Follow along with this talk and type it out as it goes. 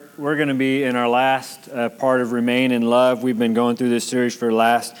we're going to be in our last part of Remain in Love. We've been going through this series for the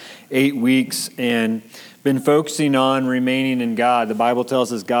last 8 weeks and been focusing on remaining in God. The Bible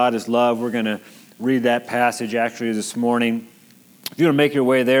tells us God is love. We're going to read that passage actually this morning. If you want to make your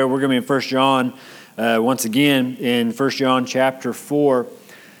way there, we're going to be in 1 John once again in 1 John chapter 4.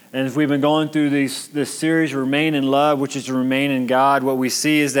 And as we've been going through this series, Remain in Love, which is to remain in God, what we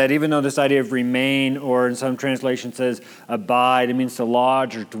see is that even though this idea of remain, or in some translation says abide, it means to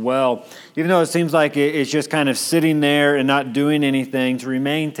lodge or dwell. Even though it seems like it's just kind of sitting there and not doing anything, to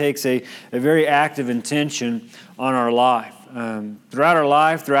remain takes a very active intention on our life. Throughout our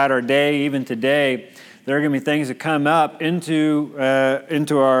life, throughout our day, even today, there are going to be things that come up into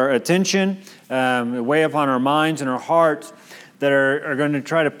our attention, weigh upon our minds and our hearts, that are going to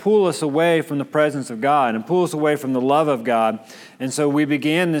try to pull us away from the presence of God and pull us away from the love of God. And so we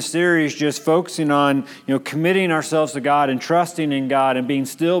began this series just focusing on, committing ourselves to God and trusting in God and being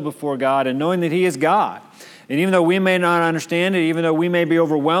still before God and knowing that He is God. And even though we may not understand it, even though we may be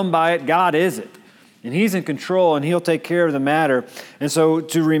overwhelmed by it, God is it. And He's in control and He'll take care of the matter. And so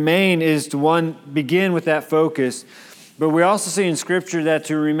to remain is to begin with that focus. But we also see in Scripture that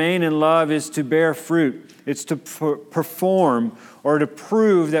to remain in love is to bear fruit. It's to perform or to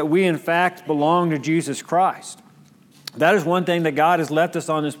prove that we in fact belong to Jesus Christ. That is one thing that God has left us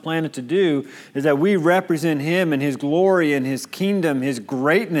on this planet to do, is that we represent Him and His glory and His kingdom, His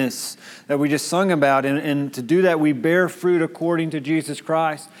greatness that we just sung about. And to do that, we bear fruit according to Jesus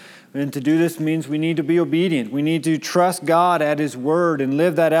Christ. And to do this means we need to be obedient. We need to trust God at His Word and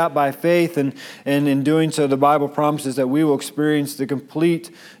live that out by faith. And in doing so, the Bible promises that we will experience the complete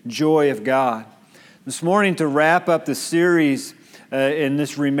joy of God. This morning, to wrap up the series in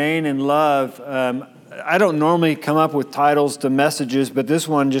this Remain in Love, I don't normally come up with titles to messages, but this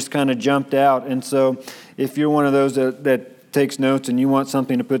one just kind of jumped out. And so if you're one of those that takes notes and you want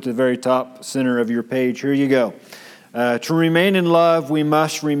something to put to the very top center of your page, here you go. To remain in love, we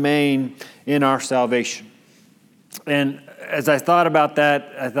must remain in our salvation. And as I thought about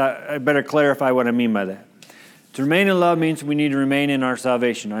that, I thought I better clarify what I mean by that. To remain in love means we need to remain in our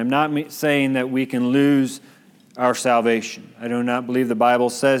salvation. I'm not saying that we can lose our salvation. I do not believe the Bible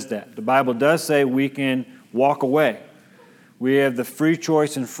says that. The Bible does say we can walk away. We have the free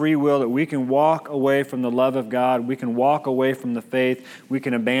choice and free will that we can walk away from the love of God. We can walk away from the faith. We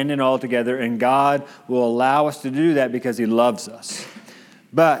can abandon it altogether, and God will allow us to do that because He loves us.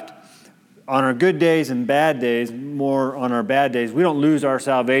 But on our good days and bad days, more on our bad days, we don't lose our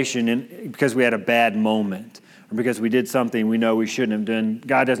salvation because we had a bad moment or because we did something we know we shouldn't have done.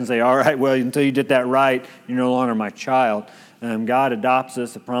 God doesn't say, all right, well, until you did that right, you're no longer my child. God adopts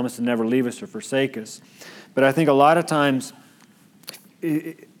us, a promise to never leave us or forsake us. But I think a lot of times,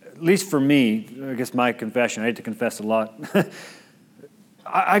 at least for me, I guess my confession, I hate to confess a lot,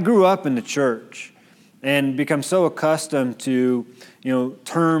 I grew up in the church and become so accustomed to,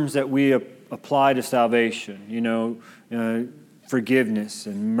 terms that we apply to salvation, forgiveness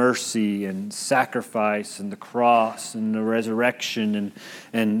and mercy and sacrifice and the cross and the resurrection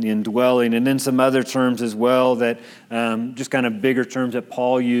and indwelling, and then some other terms as well that just kind of bigger terms that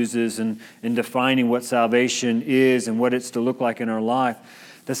Paul uses in defining what salvation is and what it's to look like in our life.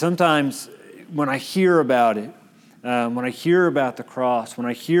 That sometimes when I hear about it, when I hear about the cross, when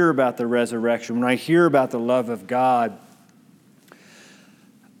I hear about the resurrection, when I hear about the love of God,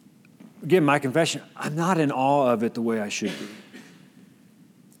 again, my confession, I'm not in awe of it the way I should be.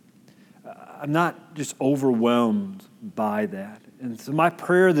 I'm not just overwhelmed by that. And so my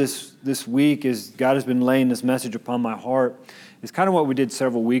prayer this week, is God has been laying this message upon my heart, is kind of what we did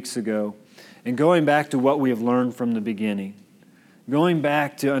several weeks ago, and going back to what we have learned from the beginning. Going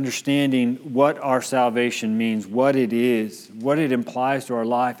back to understanding what our salvation means, what it is, what it implies to our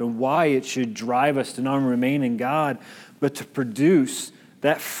life, and why it should drive us to not only remain in God, but to produce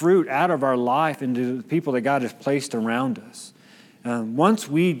that fruit out of our life into the people that God has placed around us. Once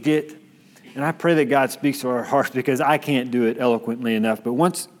we get, and I pray that God speaks to our hearts because I can't do it eloquently enough, but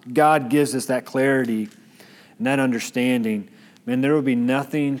once God gives us that clarity and that understanding, man, there will be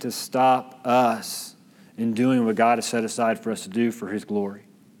nothing to stop us in doing what God has set aside for us to do for His glory.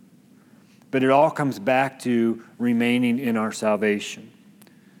 But it all comes back to remaining in our salvation,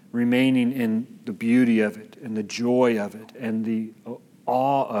 remaining in the beauty of it and the joy of it and the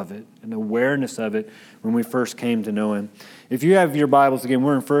awe of it and awareness of it when we first came to know Him. If you have your Bibles again,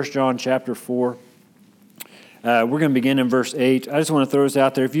 we're in 1 John chapter 4. We're going to begin in verse 8. I just want to throw this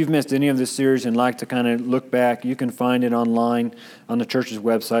out there. If you've missed any of this series and like to kind of look back, you can find it online on the church's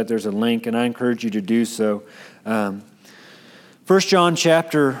website. There's a link, and I encourage you to do so. 1 John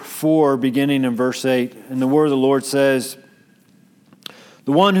chapter 4, beginning in verse 8, and the word of the Lord says,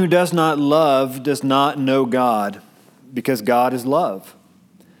 The one who does not love does not know God, because God is love.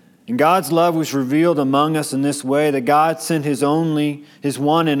 And God's love was revealed among us in this way, that God sent His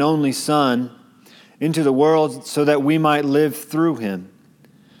one and only Son into the world so that we might live through Him.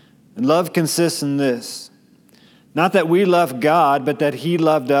 And love consists in this, not that we love God, but that He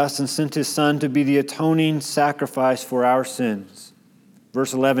loved us and sent His Son to be the atoning sacrifice for our sins.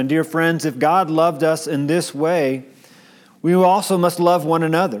 Verse 11, dear friends, if God loved us in this way, we also must love one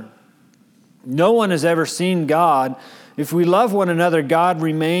another. No one has ever seen God. If we love one another, God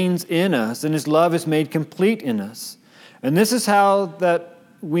remains in us, and His love is made complete in us. And this is how that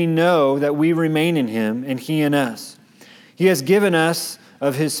we know that we remain in Him and He in us. He has given us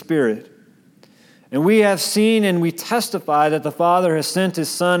of His Spirit. And we have seen and we testify that the Father has sent His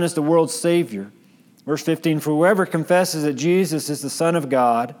Son as the world's Savior. Verse 15, for whoever confesses that Jesus is the Son of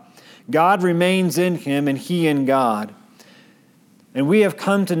God, God remains in Him and He in God. And we have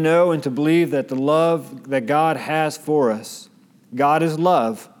come to know and to believe that the love that God has for us, God is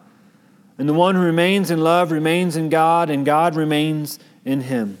love. And the one who remains in love remains in God, and God remains in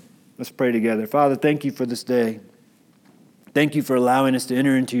him. Let's pray together. Father, thank you for this day. Thank you for allowing us to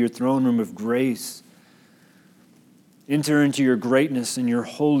enter into your throne room of grace. Enter into your greatness and your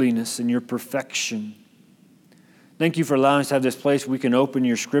holiness and your perfection. Thank you for allowing us to have this place where we can open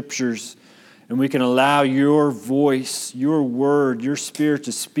your scriptures and we can allow your voice, your word, your Spirit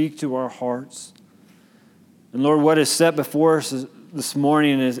to speak to our hearts. And Lord, what is set before us this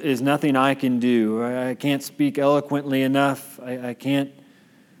morning is nothing I can do. I can't speak eloquently enough. I can't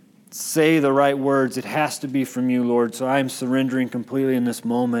say the right words. It has to be from you, Lord. So I'm surrendering completely in this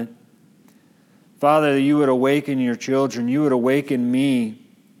moment. Father, that you would awaken your children. You would awaken me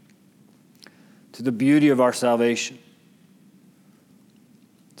to the beauty of our salvation.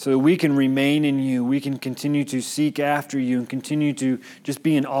 So that we can remain in you. We can continue to seek after you and continue to just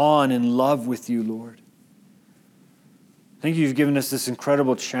be in awe and in love with you, Lord. Thank you, you've given us this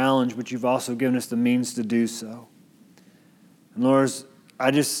incredible challenge, but you've also given us the means to do so. And Lord,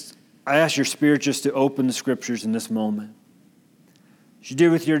 I ask your Spirit just to open the Scriptures in this moment. As you did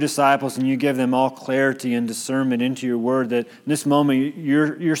with your disciples and you give them all clarity and discernment into your word, that in this moment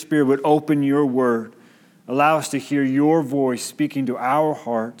your Spirit would open your word. Allow us to hear your voice speaking to our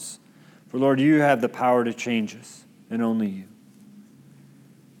hearts. For Lord, you have the power to change us, and only you.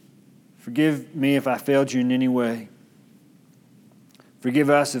 Forgive me if I failed you in any way.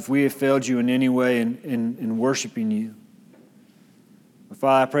 Forgive us if we have failed you in any way in worshiping you. But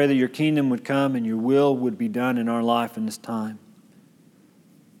Father, I pray that your kingdom would come and your will would be done in our life in this time.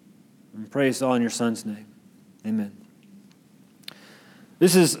 And pray this all in your Son's name. Amen.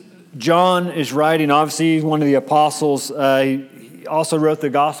 This is John is writing. Obviously, he's one of the apostles. He also wrote the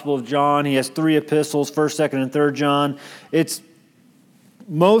Gospel of John. He has 3 epistles, 1st, 2nd, and 3rd John. It's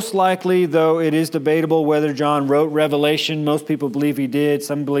most likely, though it is debatable whether John wrote Revelation. Most people believe he did.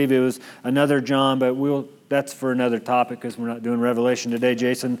 Some believe it was another John, but that's for another topic because we're not doing Revelation today,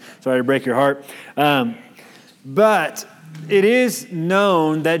 Jason. Sorry to break your heart. But it is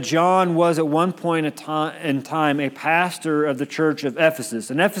known that John was at one point in time a pastor of the church of Ephesus.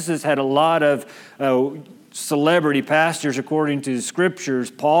 And Ephesus had a lot of celebrity pastors according to the Scriptures.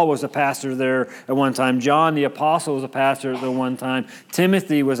 Paul was a pastor there at one time. John the Apostle was a pastor there at one time.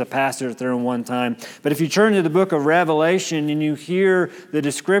 Timothy was a pastor there at one time. But if you turn to the book of Revelation and you hear the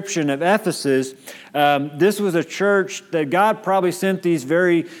description of Ephesus, this was a church that God probably sent these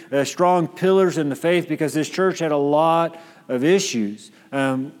very strong pillars in the faith because this church had a lot of issues.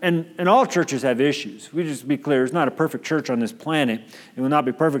 And all churches have issues. We just be clear, it's not a perfect church on this planet. It will not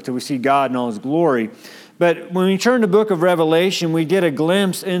be perfect till we see God in all His glory. But when we turn to the book of Revelation, we get a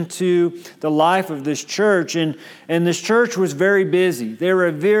glimpse into the life of this church. And this church was very busy. They were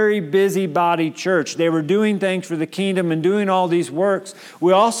a very busybody church. They were doing things for the kingdom and doing all these works.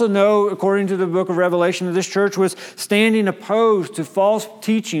 We also know, according to the book of Revelation, that this church was standing opposed to false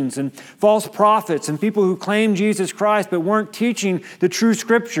teachings and false prophets and people who claimed Jesus Christ but weren't teaching the true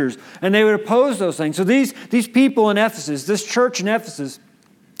Scriptures. And they would oppose those things. So these people in Ephesus, this church in Ephesus,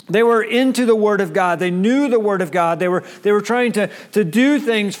 they were into the Word of God. They knew the Word of God. They were trying to do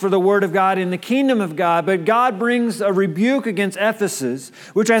things for the Word of God in the kingdom of God. But God brings a rebuke against Ephesus,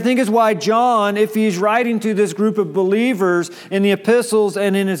 which I think is why John, if he's writing to this group of believers in the epistles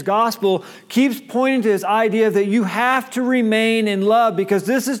and in his gospel, keeps pointing to this idea that you have to remain in love, because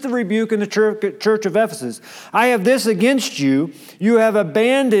this is the rebuke in the church of Ephesus. I have this against you. You have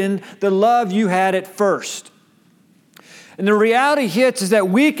abandoned the love you had at first. And the reality hits is that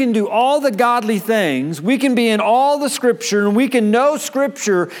we can do all the godly things, we can be in all the Scripture, and we can know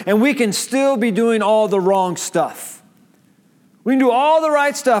Scripture, and we can still be doing all the wrong stuff. We can do all the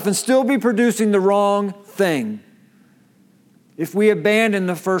right stuff and still be producing the wrong thing if we abandon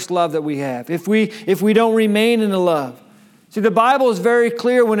the first love that we have, if we don't remain in the love. See, the Bible is very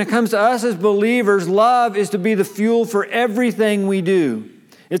clear when it comes to us as believers, love is to be the fuel for everything we do.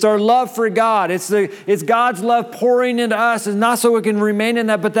 It's our love for God. It's God's love pouring into us. It's not so we can remain in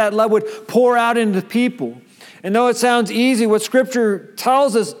that, but that love would pour out into people. And though it sounds easy, what Scripture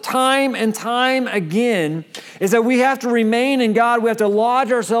tells us time and time again is that we have to remain in God. We have to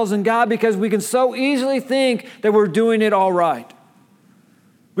lodge ourselves in God because we can so easily think that we're doing it all right.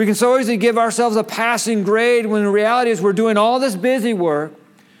 We can so easily give ourselves a passing grade when the reality is we're doing all this busy work.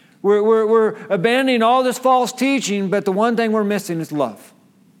 We're abandoning all this false teaching, but the one thing we're missing is love.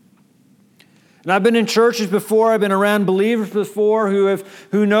 And I've been in churches before, I've been around believers before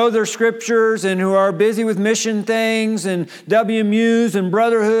who know their scriptures and who are busy with mission things and WMUs and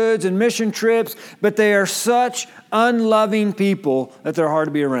brotherhoods and mission trips, but they are such unloving people that they're hard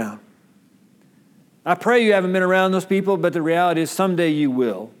to be around. I pray you haven't been around those people, but the reality is someday you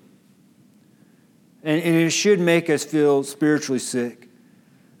will. And it should make us feel spiritually sick.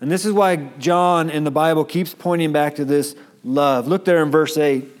 And this is why John in the Bible keeps pointing back to this love. Look there in verse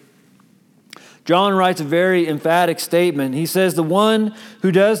 8. John writes a very emphatic statement. He says, the one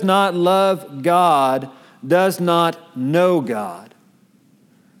who does not love God does not know God,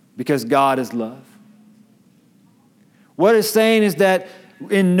 because God is love. What it's saying is that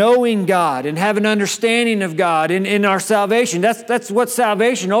in knowing God and have an understanding of God in our salvation, that's what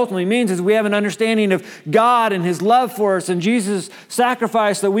salvation ultimately means, is we have an understanding of God and His love for us and Jesus'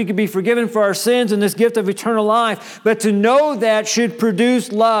 sacrifice that we could be forgiven for our sins and this gift of eternal life. But to know that should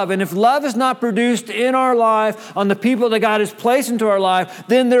produce love. And if love is not produced in our life on the people that God has placed into our life,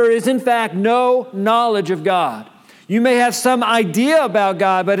 then there is in fact no knowledge of God. You may have some idea about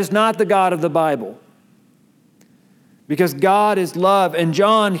God, but it's not the God of the Bible. Because God is love. And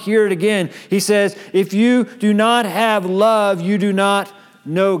John, hear it again. He says, if you do not have love, you do not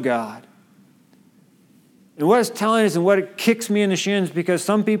know God. And what it's telling us and what it kicks me in the shins, because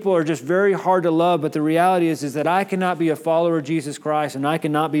some people are just very hard to love, but the reality is that I cannot be a follower of Jesus Christ and I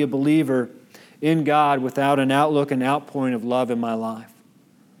cannot be a believer in God without an outlook and outpouring of love in my life.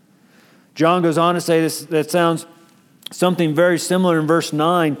 John goes on to say this, that sounds something very similar in verse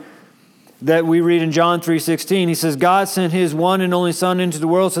 9. That we read in John 3:16. He says, God sent His one and only Son into the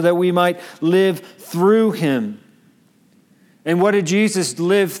world so that we might live through Him. And what did Jesus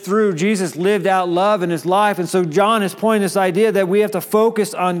live through? Jesus lived out love in His life. And so John is pointing this idea that we have to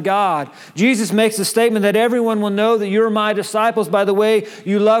focus on God. Jesus makes the statement that everyone will know that you're my disciples by the way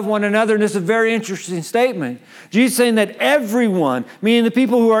you love one another. And this is a very interesting statement. Jesus is saying that everyone, meaning the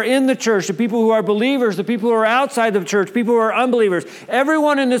people who are in the church, the people who are believers, the people who are outside the church, people who are unbelievers,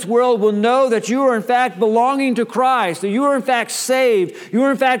 everyone in this world will know that you are in fact belonging to Christ, that you are in fact saved, you are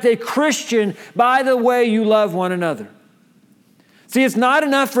in fact a Christian by the way you love one another. See, it's not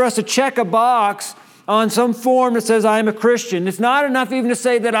enough for us to check a box on some form that says I am a Christian. It's not enough even to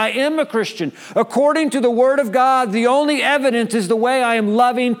say that I am a Christian. According to the Word of God, the only evidence is the way I am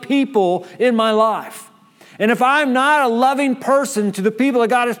loving people in my life. And if I'm not a loving person to the people that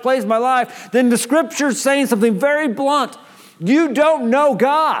God has placed in my life, then the Scripture is saying something very blunt. You don't know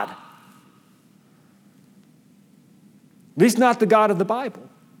God. At least not the God of the Bible.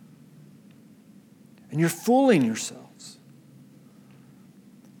 And you're fooling yourself.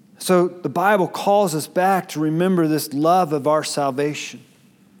 So the Bible calls us back to remember this love of our salvation.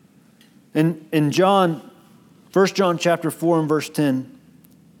 In 1 John chapter 4 and verse 10,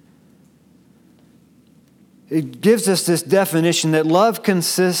 it gives us this definition that love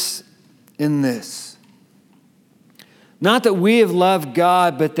consists in this. Not that we have loved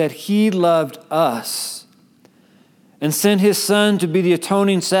God, but that He loved us and sent His Son to be the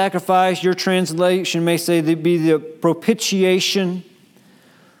atoning sacrifice. Your translation may say to be the propitiation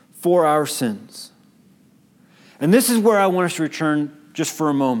for our sins. And this is where I want us to return just for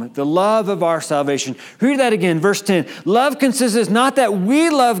a moment. The love of our salvation. Read that again, verse 10. Love consists not that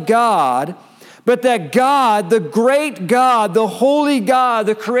we love God, but that God, the great God, the holy God,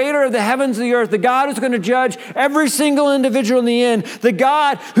 the creator of the heavens and the earth, the God who's going to judge every single individual in the end, the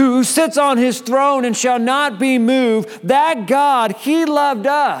God who sits on His throne and shall not be moved, that God, He loved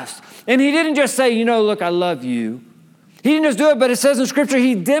us. And He didn't just say, look, I love you. He didn't just do it, but it says in Scripture,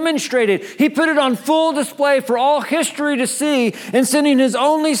 he demonstrated. He put it on full display for all history to see in sending his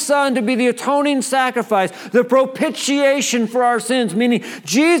only Son to be the atoning sacrifice, the propitiation for our sins, meaning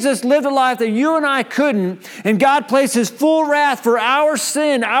Jesus lived a life that you and I couldn't, and God placed his full wrath for our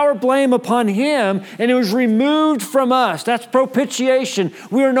sin, our blame upon him, and it was removed from us. That's propitiation.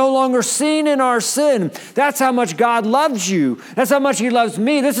 We are no longer seen in our sin. That's how much God loves you. That's how much he loves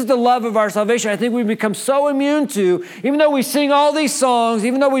me. This is the love of our salvation. I think we've become so immune to, even though we sing all these songs,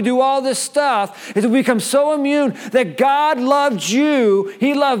 even though we do all this stuff, is we become so immune that God loved you.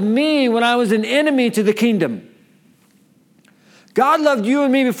 He loved me when I was an enemy to the kingdom. God loved you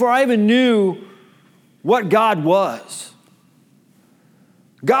and me before I even knew what God was.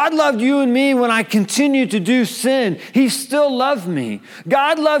 God loved you and me when I continued to do sin. He still loved me.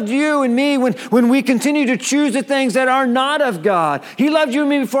 God loved you and me when we continue to choose the things that are not of God. He loved you and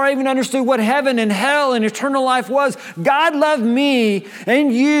me before I even understood what heaven and hell and eternal life was. God loved me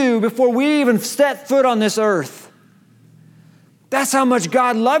and you before we even set foot on this earth. That's how much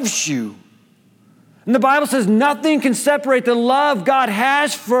God loves you. And the Bible says nothing can separate the love God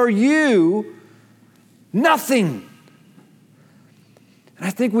has for you. Nothing. And I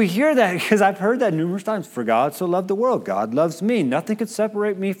think we hear that because I've heard that numerous times. For God so loved the world. God loves me. Nothing can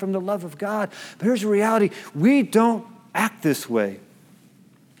separate me from the love of God. But here's the reality. We don't act this way.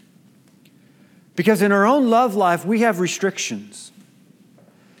 Because in our own love life, we have restrictions.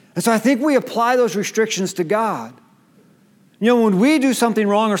 And so I think we apply those restrictions to God. You know, when we do something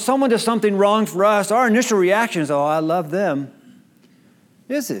wrong or someone does something wrong for us, our initial reaction is, oh, I love them.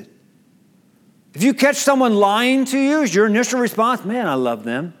 Is it? If you catch someone lying to you, is your initial response, man, I love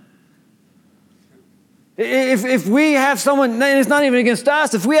them. If we have someone, and it's not even against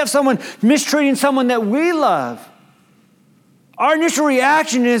us, if we have someone mistreating someone that we love, our initial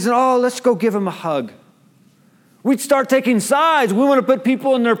reaction is, oh, let's go give them a hug. We'd start taking sides. We want to put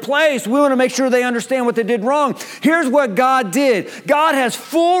people in their place. We want to make sure they understand what they did wrong. Here's what God did. God has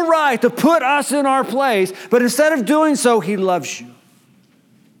full right to put us in our place, but instead of doing so, he loves you.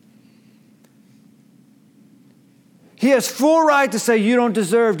 He has full right to say, you don't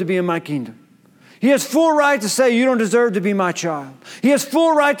deserve to be in my kingdom. He has full right to say, you don't deserve to be my child. He has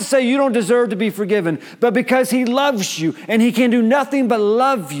full right to say, you don't deserve to be forgiven. But because he loves you and he can do nothing but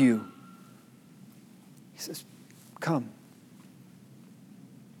love you, he says, come.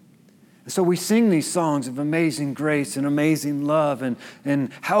 And so we sing these songs of amazing grace and amazing love and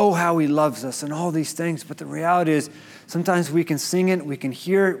how he loves us and all these things. But the reality is, sometimes we can sing it, we can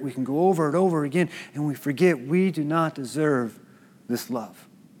hear it, we can go over it over again, and we forget we do not deserve this love.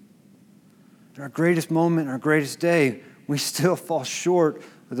 In our greatest moment, our greatest day, we still fall short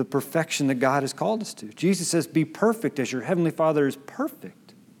of the perfection that God has called us to. Jesus says, be perfect as your heavenly Father is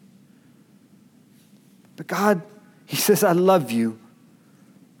perfect. But God, he says, I love you,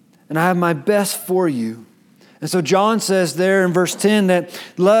 and I have my best for you. And so John says there in verse 10 that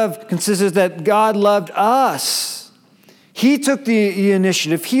love consists of that God loved us. He took the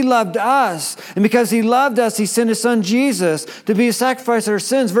initiative. He loved us. And because he loved us, he sent his son Jesus to be a sacrifice for our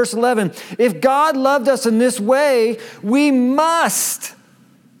sins. Verse 11, if God loved us in this way, we must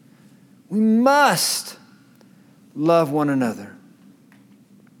love one another.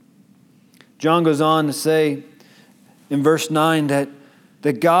 John goes on to say in verse 9 that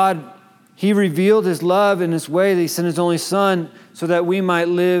God, he revealed his love in this way that he sent his only son so that we might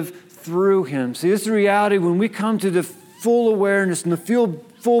live through him. See, this is the reality when we come to the full awareness and the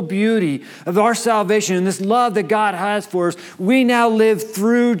full beauty of our salvation and this love that God has for us, we now live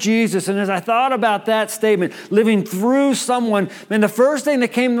through Jesus. And as I thought about that statement, living through someone, man, the first thing that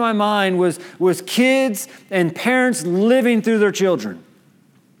came to my mind was kids and parents living through their children.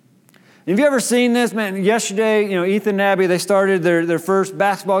 Have you ever seen this? Man, yesterday, Ethan and Abby, they started their first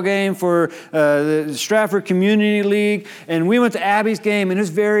basketball game for the Stratford Community League, and we went to Abby's game, and it was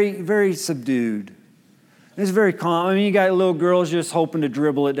very, very subdued. It's very calm. I mean, you got little girls just hoping to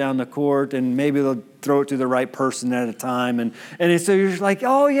dribble it down the court, and maybe they'll throw it to the right person at a time. And so you're like,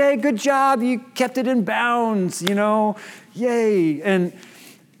 oh, yay, good job. You kept it in bounds, yay.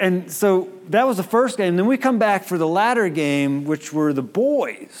 And so that was the first game. Then we come back for the latter game, which were the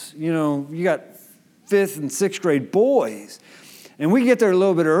boys. You got 5th and 6th grade boys. And we get there a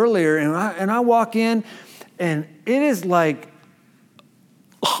little bit earlier, and I walk in, and it is like,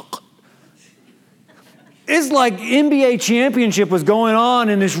 it's like NBA championship was going on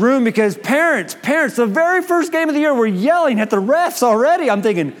in this room because parents, the very first game of the year were yelling at the refs already. I'm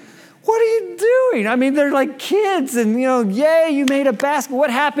thinking, what are you doing? I mean, they're like kids and, yay, you made a basket. What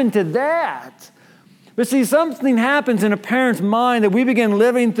happened to that? But see, something happens in a parent's mind that we begin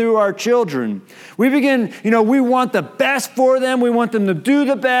living through our children. We begin, we want the best for them. We want them to do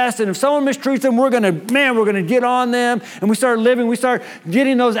the best. And if someone mistreats them, we're going to get on them. And we start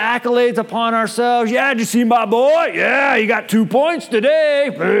getting those accolades upon ourselves. Yeah, did you see my boy? Yeah, he got 2 points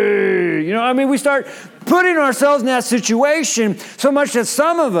today. Hey. We start putting ourselves in that situation so much that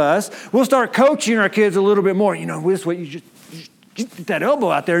some of us will start coaching our kids a little bit more. This way, you just get that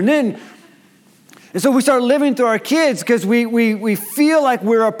elbow out there. And so we start living through our kids because we feel like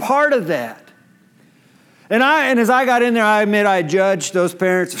we're a part of that. And as I got in there, I admit I judged those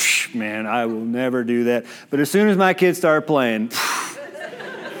parents. Man, I will never do that. But as soon as my kids started playing,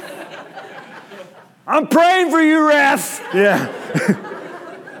 I'm praying for you, ref. Yeah.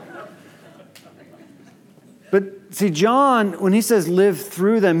 But see, John, when he says live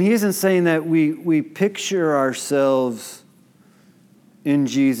through them, he isn't saying that we picture ourselves in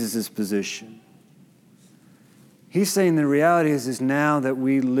Jesus' position. He's saying the reality is now that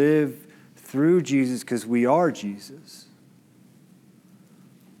we live through Jesus because we are Jesus.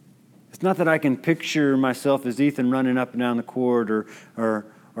 It's not that I can picture myself as Ethan running up and down the court or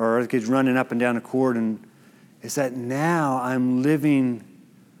other kids running up and down the court. And it's that now I'm living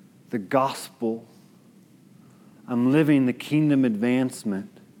the gospel. I'm living the kingdom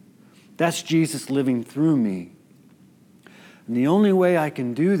advancement. That's Jesus living through me. And the only way I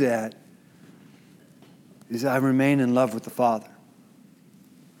can do that is I remain in love with the Father.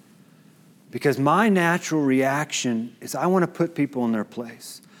 Because my natural reaction is I want to put people in their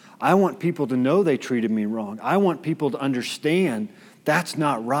place. I want people to know they treated me wrong. I want people to understand that's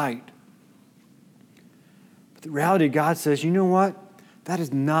not right. But the reality, God says, you know what? That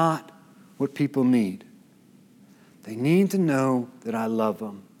is not what people need. They need to know that I love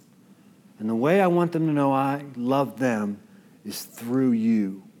them. And the way I want them to know I love them is through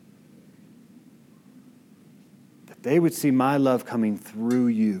you. They would see my love coming through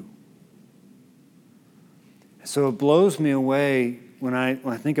you. So it blows me away when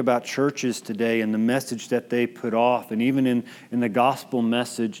I think about churches today and the message that they put off, and even in the gospel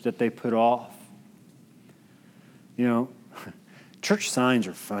message that they put off. Church signs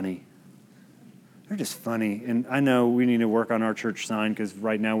are funny. They're just funny. And I know we need to work on our church sign because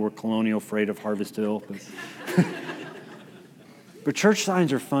right now we're Colonial Freight of Harvest Hill. But church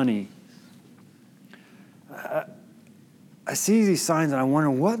signs are funny. I see these signs and I wonder,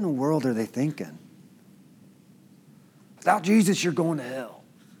 what in the world are they thinking? Without Jesus, you're going to hell.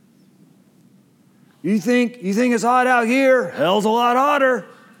 You think it's hot out here? Hell's a lot hotter.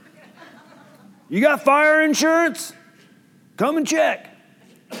 You got fire insurance? Come and check.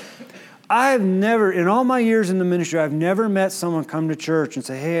 I've never, in all my years in the ministry, I've never met someone come to church and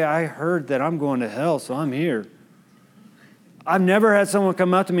say, hey, I heard that I'm going to hell, so I'm here. I've never had someone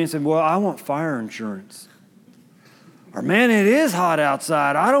come up to me and say, well, I want fire insurance. Or, man, it is hot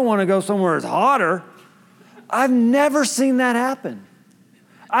outside. I don't want to go somewhere that's hotter. I've never seen that happen.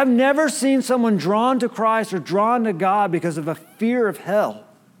 I've never seen someone drawn to Christ or drawn to God because of a fear of hell.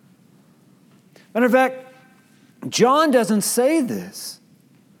 Matter of fact, John doesn't say this.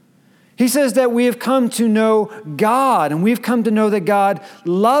 He says that we have come to know God, and we've come to know that God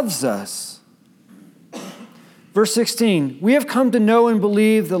loves us. Verse 16, we have come to know and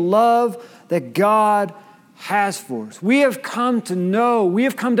believe the love that God has for us. We have come to know, we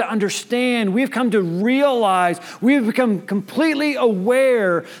have come to understand, we have come to realize, we have become completely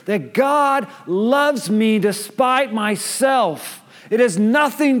aware that God loves me despite myself. It has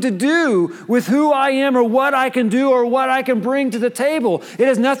nothing to do with who I am or what I can do or what I can bring to the table. It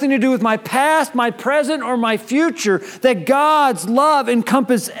has nothing to do with my past, my present, or my future. That God's love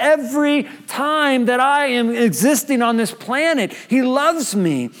encompasses every time that I am existing on this planet. He loves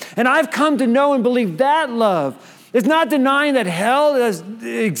me. And I've come to know and believe that love. It's not denying that hell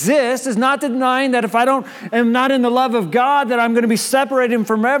exists. It's not denying that if I am not in the love of God, that I'm going to be separated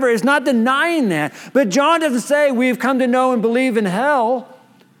from forever. It's not denying that. But John doesn't say we've come to know and believe in hell.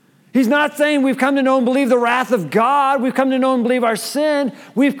 He's not saying we've come to know and believe the wrath of God. We've come to know and believe our sin.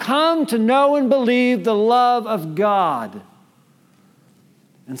 We've come to know and believe the love of God.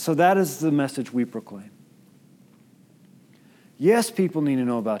 And so that is the message we proclaim. Yes, people need to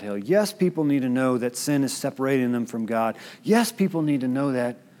know about hell. Yes, people need to know that sin is separating them from God. Yes, people need to know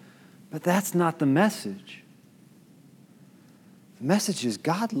that. But that's not the message. The message is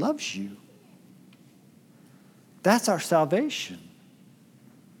God loves you. That's our salvation.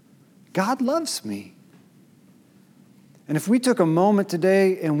 God loves me. And if we took a moment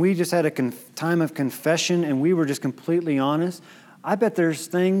today and we just had a time of confession and we were just completely honest, I bet there's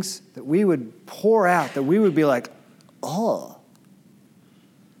things that we would pour out that we would be like, oh.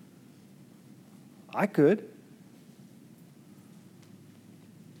 I could.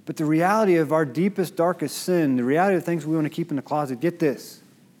 But the reality of our deepest, darkest sin, the reality of things we want to keep in the closet, get this.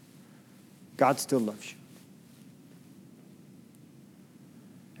 God still loves you.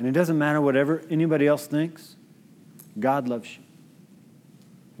 And it doesn't matter whatever anybody else thinks. God loves you.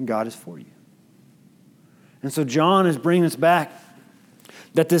 And God is for you. And so John is bringing us back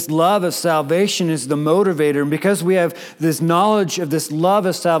that this love of salvation is the motivator. And because we have this knowledge of this love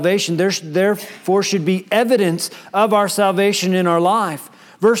of salvation, there therefore should be evidence of our salvation in our life.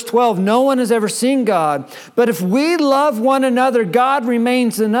 Verse 12, no one has ever seen God. But if we love one another, God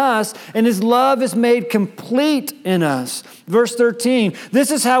remains in us, and His love is made complete in us. Verse 13,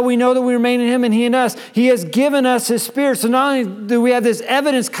 this is how we know that we remain in Him and He in us. He has given us His Spirit. So not only do we have this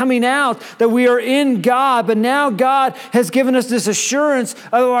evidence coming out that we are in God, but now God has given us this assurance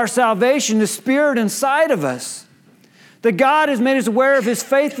of our salvation, the Spirit inside of us. That God has made us aware of His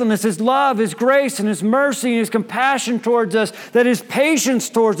faithfulness, His love, His grace, and His mercy, and His compassion towards us, that His patience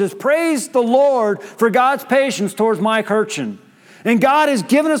towards us. Praise the Lord for God's patience towards Mike Hurchin. And God has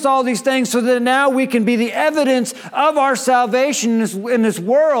given us all these things so that now we can be the evidence of our salvation in this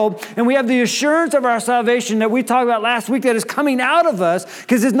world. And we have the assurance of our salvation that we talked about last week that is coming out of us,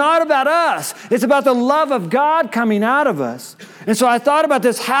 because it's not about us. It's about the love of God coming out of us. And so I thought about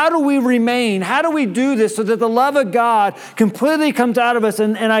this. How do we remain? How do we do this so that the love of God completely comes out of us?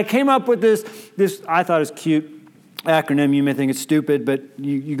 And I came up with this I thought it was cute acronym. You may think it's stupid, but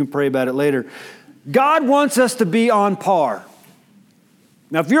you can pray about it later. God wants us to be on par.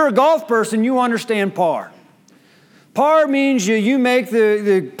 Now, if you're a golf person, you understand par. Par means you make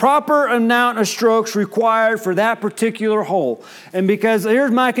the proper amount of strokes required for that particular hole. And because,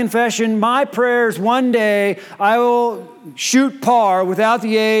 here's my confession, my prayer is one day I will shoot par without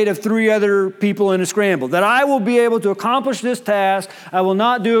the aid of 3 other people in a scramble. That I will be able to accomplish this task. I will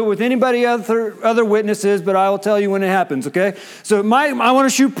not do it with anybody other witnesses, but I will tell you when it happens, okay? So I want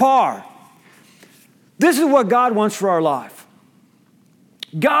to shoot par. This is what God wants for our life.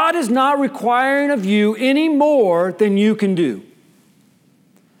 God is not requiring of you any more than you can do.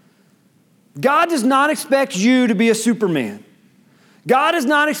 God does not expect you to be a Superman. God does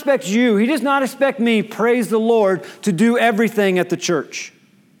not expect you, He does not expect me, praise the Lord, to do everything at the church.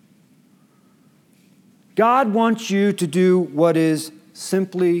 God wants you to do what is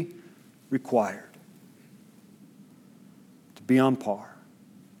simply required. To be on par.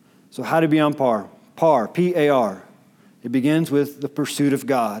 So how to be on par? Par, P-A-R. It begins with the pursuit of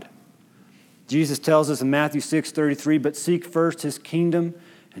God. Jesus tells us in Matthew 6:33, but seek first His kingdom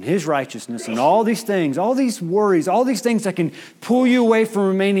and His righteousness, and all these things, all these worries, all these things that can pull you away from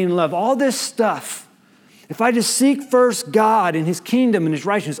remaining in love, all this stuff. If I just seek first God and His kingdom and His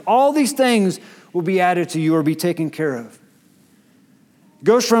righteousness, all these things will be added to you or be taken care of. It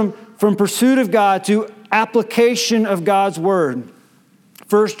goes from pursuit of God to application of God's word.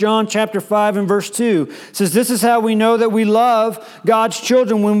 1 John chapter 5 and verse 2 says, this is how we know that we love God's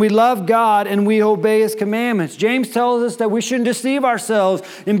children, when we love God and we obey His commandments. James tells us that we shouldn't deceive ourselves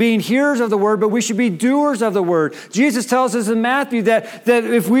in being hearers of the word, but we should be doers of the word. Jesus tells us in Matthew that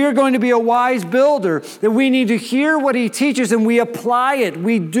if we are going to be a wise builder, that we need to hear what He teaches and we apply it,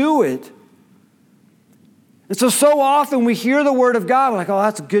 we do it. And so often we hear the word of God, we're like, oh,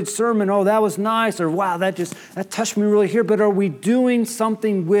 that's a good sermon. Oh, that was nice. Or wow, that touched me really here. But are we doing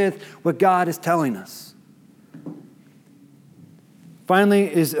something with what God is telling us?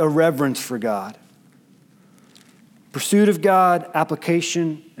 Finally is a reverence for God. Pursuit of God,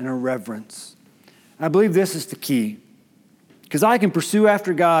 application, and a reverence. I believe this is the key. Because I can pursue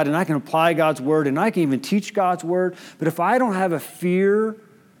after God and I can apply God's word and I can even teach God's word. But if I don't have a fear,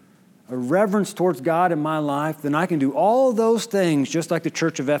 a reverence towards God in my life, then I can do all those things just like the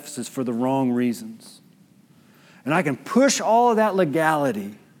church of Ephesus for the wrong reasons. And I can push all of that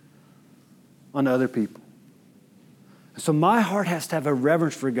legality on other people. So my heart has to have a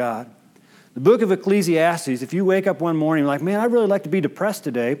reverence for God. The book of Ecclesiastes, if you wake up one morning like, man, I'd really like to be depressed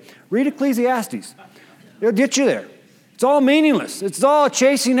today, read Ecclesiastes. It'll get you there. It's all meaningless. It's all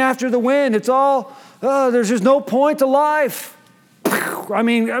chasing after the wind. It's all, there's just no point to life. I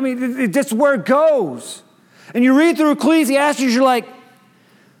mean, that's where it goes. And you read through Ecclesiastes, you're like,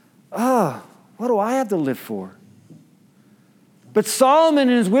 what do I have to live for? But Solomon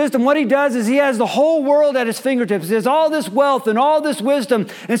in his wisdom, what he does is he has the whole world at his fingertips. He has all this wealth and all this wisdom.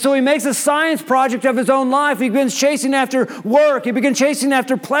 And so he makes a science project of his own life. He begins chasing after work. He begins chasing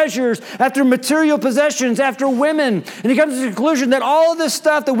after pleasures, after material possessions, after women. And he comes to the conclusion that all of this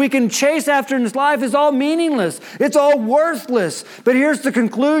stuff that we can chase after in this life is all meaningless. It's all worthless. But here's the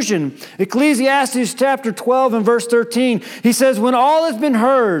conclusion. Ecclesiastes chapter 12 and verse 13. He says, when all has been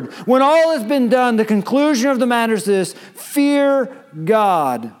heard, when all has been done, the conclusion of the matter is this: fear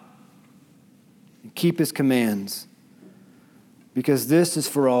God and keep His commands, because this is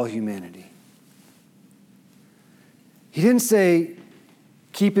for all humanity. He didn't say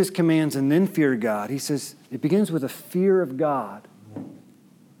keep His commands and then fear God. He says it begins with a fear of God.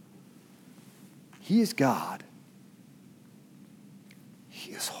 He is God.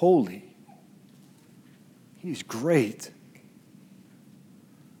 He is holy. He is great.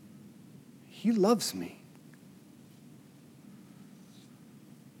 He loves me.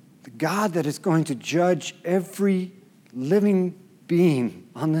 The God that is going to judge every living being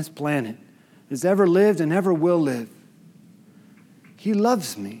on this planet has ever lived and ever will live. He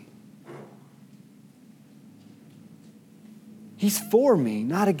loves me. He's for me,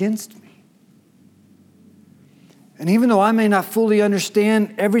 not against me. And even though I may not fully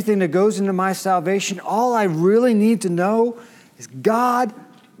understand everything that goes into my salvation, all I really need to know is God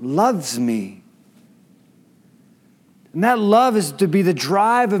loves me. And that love is to be the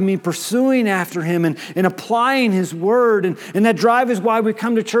drive of me pursuing after Him and applying His Word. And that drive is why we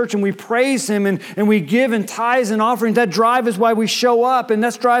come to church and we praise Him and we give in tithes and offerings. That drive is why we show up. And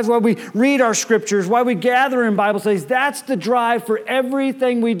that drive is why we read our scriptures, why we gather in Bible studies. That's the drive for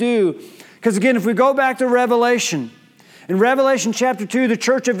everything we do. Because again, if we go back to Revelation, in Revelation chapter 2, the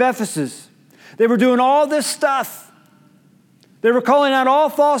church of Ephesus, they were doing all this stuff. They were calling out all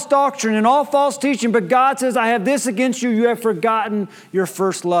false doctrine and all false teaching, but God says, I have this against you. You have forgotten your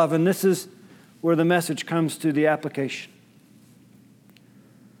first love. And this is where the message comes to the application.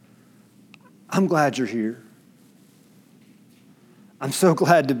 I'm glad you're here. I'm so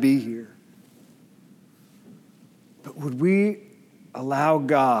glad to be here. But would we allow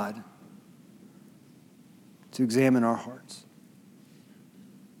God to examine our hearts?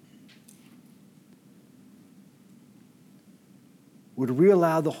 Would we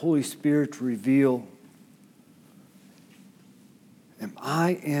allow the Holy Spirit to reveal, am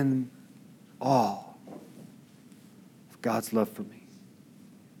I in awe of God's love for me?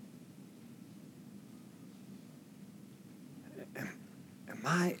 Am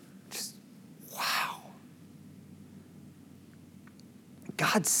I just, wow.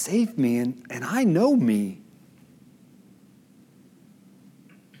 God saved me and I know me.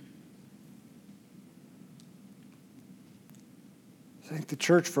 I think the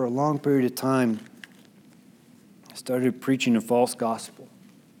church for a long period of time started preaching a false gospel.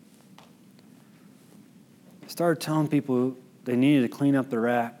 Started telling people they needed to clean up their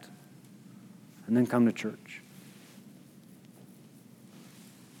act and then come to church.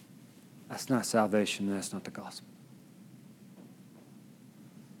 That's not salvation. That's not the gospel.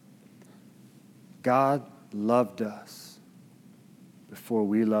 God loved us before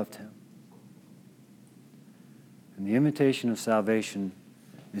we loved Him. And the invitation of salvation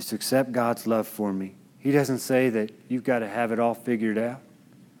is to accept God's love for me. He doesn't say that you've got to have it all figured out.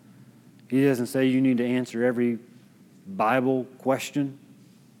 He doesn't say you need to answer every Bible question.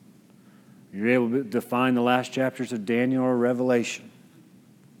 You're able to define the last chapters of Daniel or Revelation.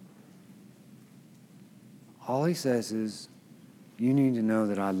 All He says is, you need to know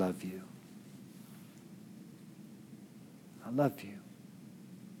that I love you. I love you.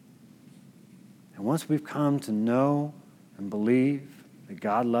 And once we've come to know and believe that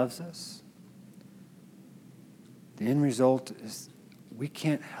God loves us, the end result is we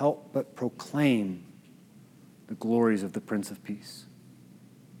can't help but proclaim the glories of the Prince of Peace.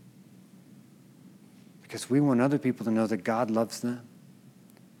 Because we want other people to know that God loves them.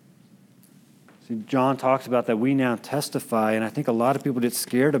 See, John talks about that we now testify, and I think a lot of people get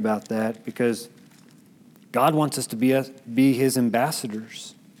scared about that because God wants us to be His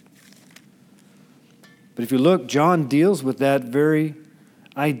ambassadors. But if you look, John deals with that very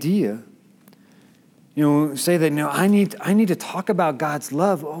idea. You know, say that, I need to talk about God's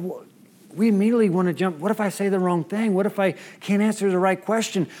love. We immediately want to jump. What if I say the wrong thing? What if I can't answer the right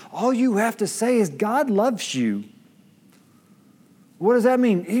question? All you have to say is God loves you. What does that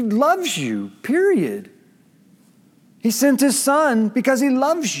mean? He loves you, period. He sent His Son because He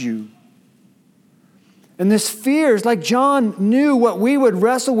loves you. And this fear is like John knew what we would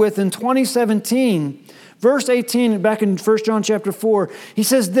wrestle with in 2017. Verse 18, back in 1 John chapter 4, he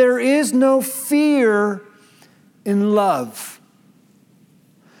says, there is no fear in love.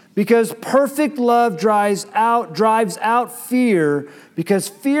 Because perfect love drives out fear, because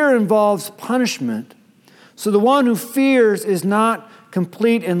fear involves punishment. So the one who fears is not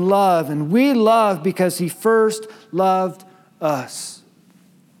complete in love, and we love because he first loved us.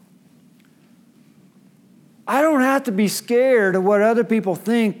 I don't have to be scared of what other people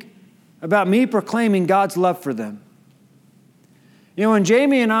think about me proclaiming God's love for them. You know, when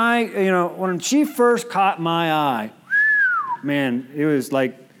Jamie and I, when she first caught my eye, man, it was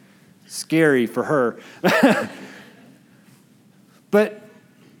like scary for her. But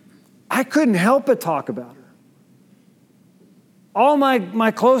I couldn't help but talk about her. All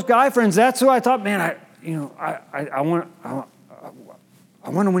my close guy friends, that's who I thought, man, I wonder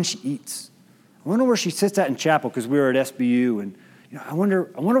when she eats. I wonder where she sits at in chapel, because we were at SBU, and I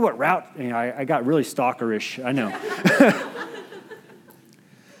wonder what route. I got really stalkerish, I know.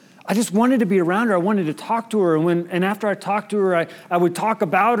 I just wanted to be around her. I wanted to talk to her. And after I talked to her, I would talk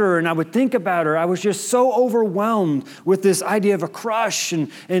about her and I would think about her. I was just so overwhelmed with this idea of a crush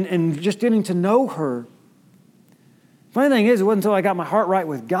and just getting to know her. Funny thing is, it wasn't until I got my heart right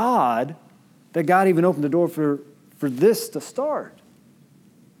with God that God even opened the door for this to start.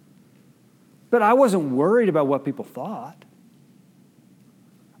 But I wasn't worried about what people thought.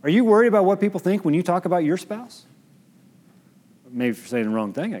 Are you worried about what people think when you talk about your spouse? Maybe for saying the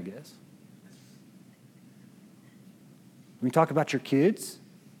wrong thing, I guess. When you talk about your kids,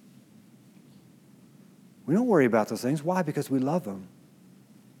 we don't worry about those things. Why? Because we love them.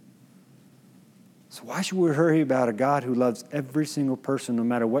 So why should we worry about a God who loves every single person, no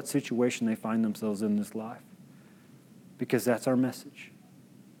matter what situation they find themselves in this life? Because that's our message.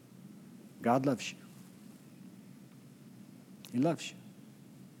 God loves you. He loves you.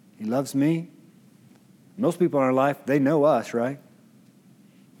 He loves me. Most people in our life, they know us, right?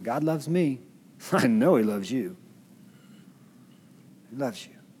 God loves me. I know he loves you. He loves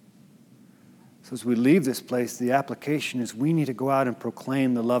you. So as we leave this place, the application is we need to go out and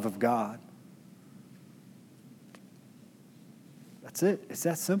proclaim the love of God. That's it. It's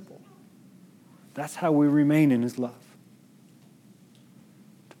that simple. That's how we remain in his love.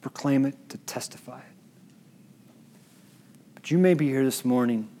 To proclaim it, to testify it. But you may be here this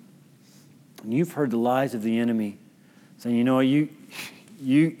morning and you've heard the lies of the enemy saying,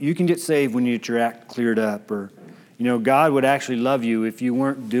 you can get saved when you get your act cleared up, or, God would actually love you if you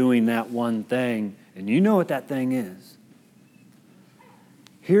weren't doing that one thing, and you know what that thing is.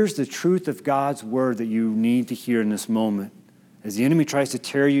 Here's the truth of God's word that you need to hear in this moment. As the enemy tries to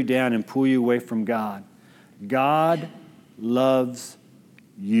tear you down and pull you away from God, God loves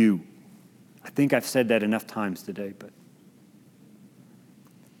you. I think I've said that enough times today,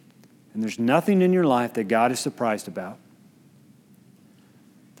 and there's nothing in your life that God is surprised about.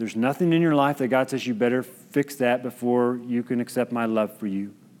 There's nothing in your life that God says you better fix that before you can accept my love for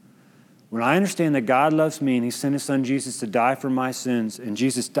you. When I understand that God loves me and he sent his son Jesus to die for my sins, and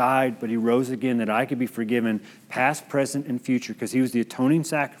Jesus died, but he rose again that I could be forgiven past, present, and future because he was the atoning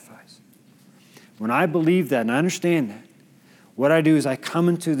sacrifice. When I believe that and I understand that, what I do is I come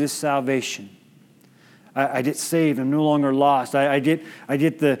into this salvation. I get saved. I'm no longer lost. I get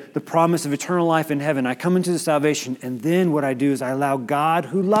the promise of eternal life in heaven. I come into the salvation, and then what I do is I allow God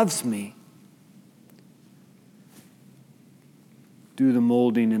who loves me do the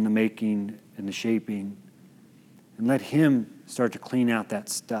molding and the making and the shaping, and let him start to clean out that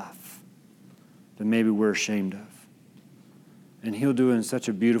stuff that maybe we're ashamed of. And he'll do it in such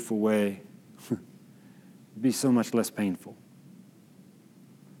a beautiful way. It'd be so much less painful.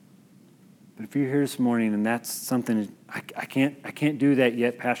 But if you're here this morning and that's something, I can't do that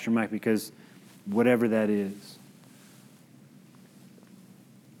yet, Pastor Mike, because whatever that is,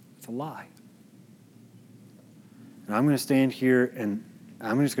 it's a lie. And I'm going to stand here and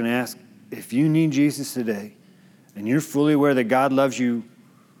I'm just going to ask, if you need Jesus today and you're fully aware that God loves you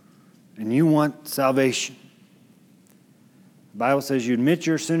and you want salvation, the Bible says you admit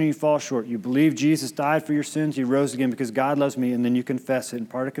your sin and you fall short. You believe Jesus died for your sins, he rose again because God loves me, and then you confess it. And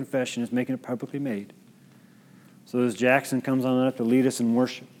part of confession is making it publicly made. So as Jackson comes on up to lead us in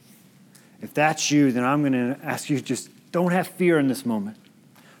worship, if that's you, then I'm going to ask you, just don't have fear in this moment.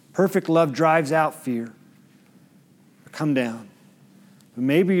 Perfect love drives out fear. Come down. But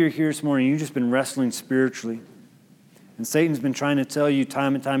maybe you're here this morning, you've just been wrestling spiritually. And Satan's been trying to tell you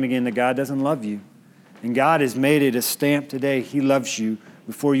time and time again that God doesn't love you. And God has made it a stamp today. He loves you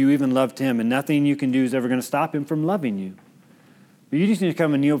before you even loved him. And nothing you can do is ever going to stop him from loving you. But you just need to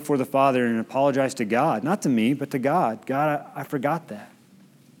come and kneel before the Father and apologize to God. Not to me, but to God. God, I forgot that.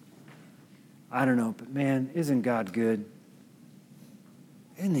 I don't know, but man, isn't God good?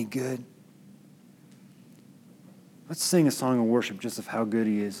 Isn't he good? Let's sing a song of worship just of how good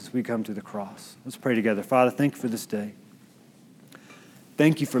he is as we come to the cross. Let's pray together. Father, thank you for this day.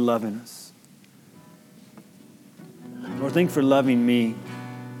 Thank you for loving us. Lord, thank you for loving me.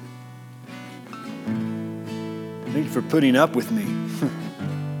 Thank you for putting up with me.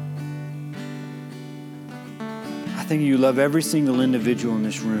 I think you love every single individual in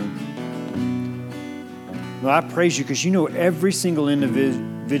this room. Lord, I praise you because you know every single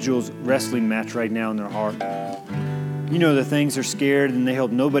individual's wrestling match right now in their heart. You know the things they're scared and they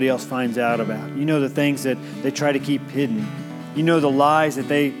hope nobody else finds out about. You know the things that they try to keep hidden. You know the lies that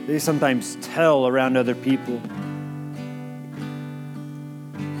they sometimes tell around other people.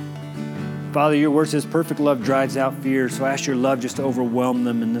 Father, your word says perfect love drives out fear, so I ask your love just to overwhelm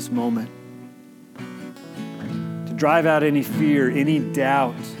them in this moment. To drive out any fear, any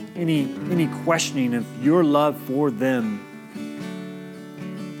doubt, any questioning of your love for them.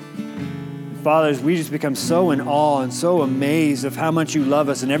 Father, as we just become so in awe and so amazed of how much you love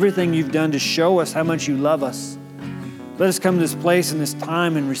us and everything you've done to show us how much you love us, let us come to this place and this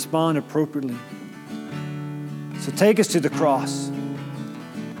time and respond appropriately. So take us to the cross.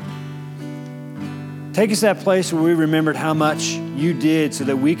 Take us to that place where we remembered how much you did so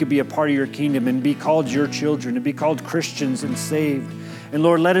that we could be a part of your kingdom and be called your children and be called Christians and saved. And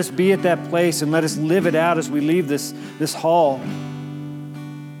Lord, let us be at that place and let us live it out as we leave this hall.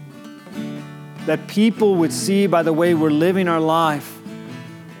 That people would see by the way we're living our life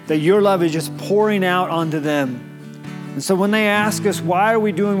that your love is just pouring out onto them. And so when they ask us, why are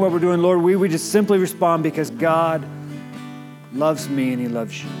we doing what we're doing, Lord, we would just simply respond, because God loves me and he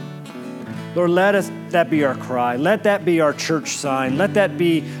loves you. Lord, let that be our cry. Let that be our church sign. Let that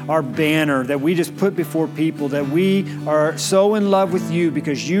be our banner that we just put before people, that we are so in love with you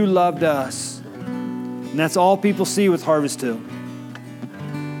because you loved us. And that's all people see with Harvest Hill.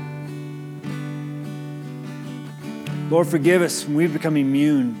 Lord, forgive us when we've become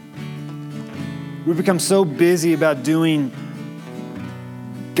immune. We've become so busy about doing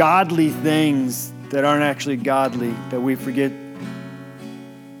godly things that aren't actually godly that we forget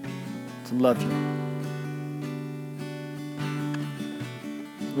to love you.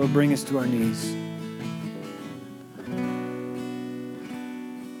 Lord, bring us to our knees.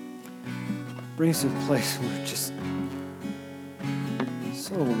 Bring us to a place where we're just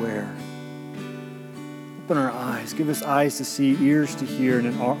so aware. Open our eyes. Give us eyes to see, ears to hear, and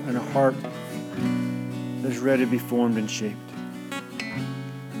a heart that is ready to be formed and shaped.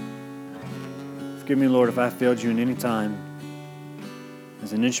 Forgive me, Lord, if I failed you in any time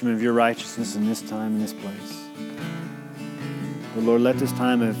as an instrument of your righteousness in this time, in this place. But Lord, let this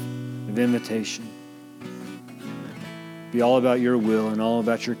time of invitation be all about your will and all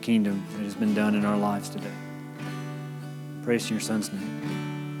about your kingdom that has been done in our lives today. Praise to your Son's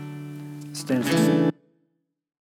name. Stand for